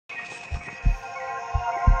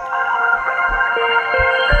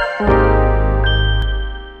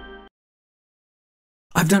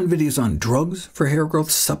I've done videos on drugs for hair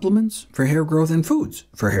growth, supplements for hair growth, and foods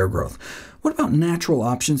for hair growth. What about natural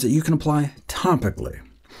options that you can apply topically?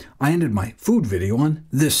 I ended my food video on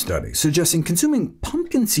this study, suggesting consuming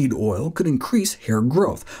pumpkin seed oil could increase hair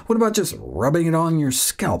growth. What about just rubbing it on your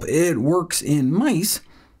scalp? It works in mice,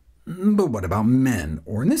 but what about men,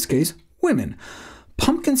 or in this case, women?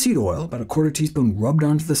 Pumpkin seed oil, about a quarter teaspoon rubbed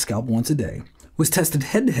onto the scalp once a day, was tested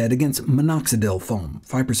head-to-head against minoxidil foam,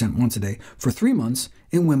 5% once a day, for 3 months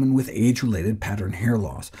in women with age-related pattern hair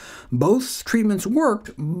loss. Both treatments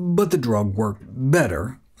worked, but the drug worked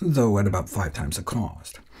better, though at about 5 times the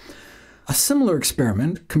cost. A similar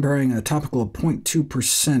experiment, comparing a topical of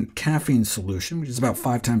 0.2% caffeine solution, which is about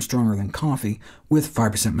 5 times stronger than coffee, with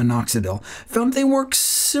 5% minoxidil, found they work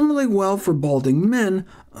similarly well for balding men,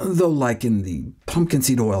 though like in the pumpkin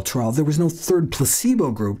seed oil trial, there was no third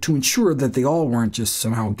placebo group to ensure that they all weren't just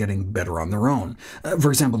somehow getting better on their own. For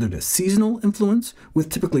example, due to seasonal influence, with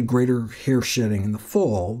typically greater hair shedding in the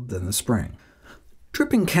fall than the spring.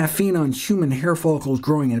 Dripping caffeine on human hair follicles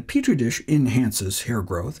growing in a petri dish enhances hair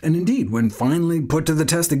growth, and indeed, when finally put to the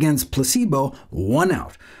test against placebo, won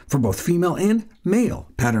out for both female and male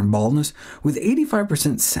pattern baldness, with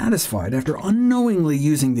 85% satisfied after unknowingly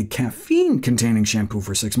using the caffeine-containing shampoo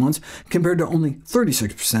for 6 months, compared to only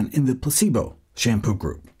 36% in the placebo shampoo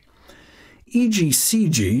group.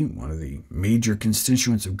 EGCG, one of the major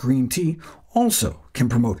constituents of green tea, also can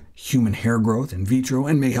promote human hair growth in vitro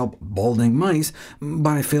and may help balding mice, but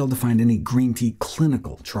I failed to find any green tea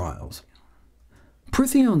clinical trials.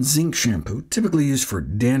 Pyrithione zinc shampoo, typically used for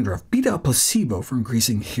dandruff, beat out placebo for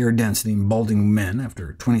increasing hair density in balding men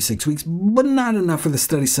after 26 weeks, but not enough for the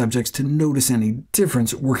study subjects to notice any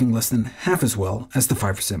difference, working less than half as well as the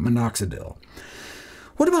 5% minoxidil.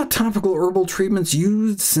 What about topical herbal treatments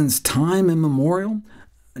used since time immemorial?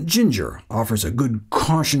 Ginger offers a good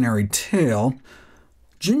cautionary tale.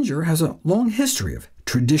 Ginger has a long history of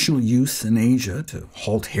traditional use in Asia to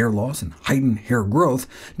halt hair loss and heighten hair growth.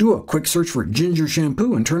 Do a quick search for ginger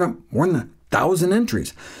shampoo and turn up more than 1,000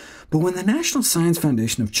 entries. But when the National Science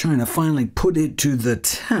Foundation of China finally put it to the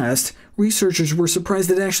test, researchers were surprised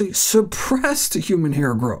it actually suppressed human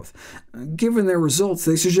hair growth. Given their results,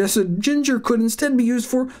 they suggested ginger could instead be used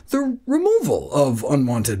for the removal of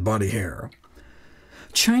unwanted body hair.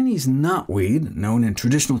 Chinese knotweed, known in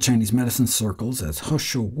traditional Chinese medicine circles as he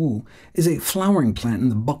shou wu, is a flowering plant in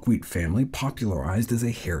the buckwheat family, popularized as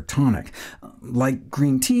a hair tonic. Like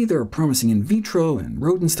green tea, there are promising in vitro and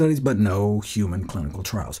rodent studies, but no human clinical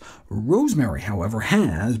trials. Rosemary, however,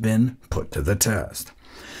 has been put to the test.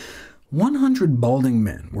 100 balding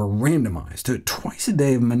men were randomized to twice a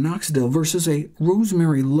day of minoxidil versus a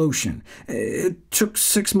rosemary lotion. It took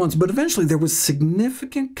 6 months, but eventually there was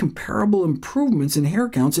significant comparable improvements in hair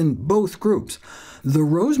counts in both groups. The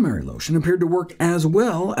rosemary lotion appeared to work as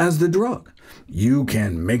well as the drug. You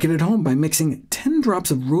can make it at home by mixing 10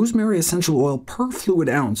 drops of rosemary essential oil per fluid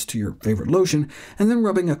ounce to your favorite lotion, and then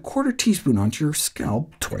rubbing a quarter teaspoon onto your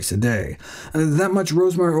scalp twice a day. That much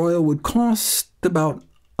rosemary oil would cost about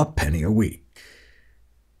a penny a week.